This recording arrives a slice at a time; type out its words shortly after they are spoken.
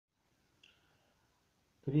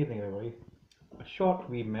Good evening, everybody. A short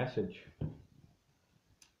wee message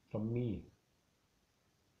from me,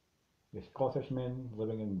 a Scottishman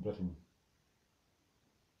living in Britain.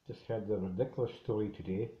 Just heard the ridiculous story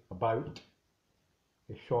today about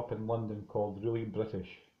a shop in London called Really British.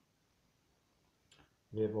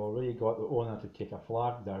 They've already got the owner to take a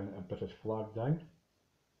flag down, a British flag down.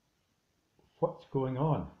 What's going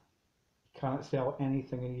on? You can't sell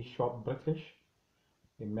anything in his shop British.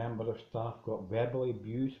 A member of staff got verbally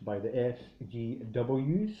abused by the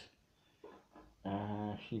SGWs.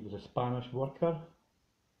 She was a Spanish worker.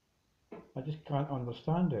 I just can't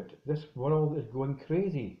understand it. This world is going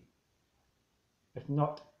crazy. It's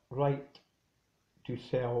not right to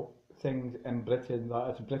sell things in Britain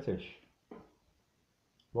that is British.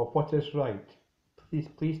 Well, what is right?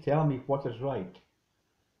 Please tell me what is right.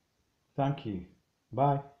 Thank you.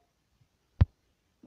 Bye.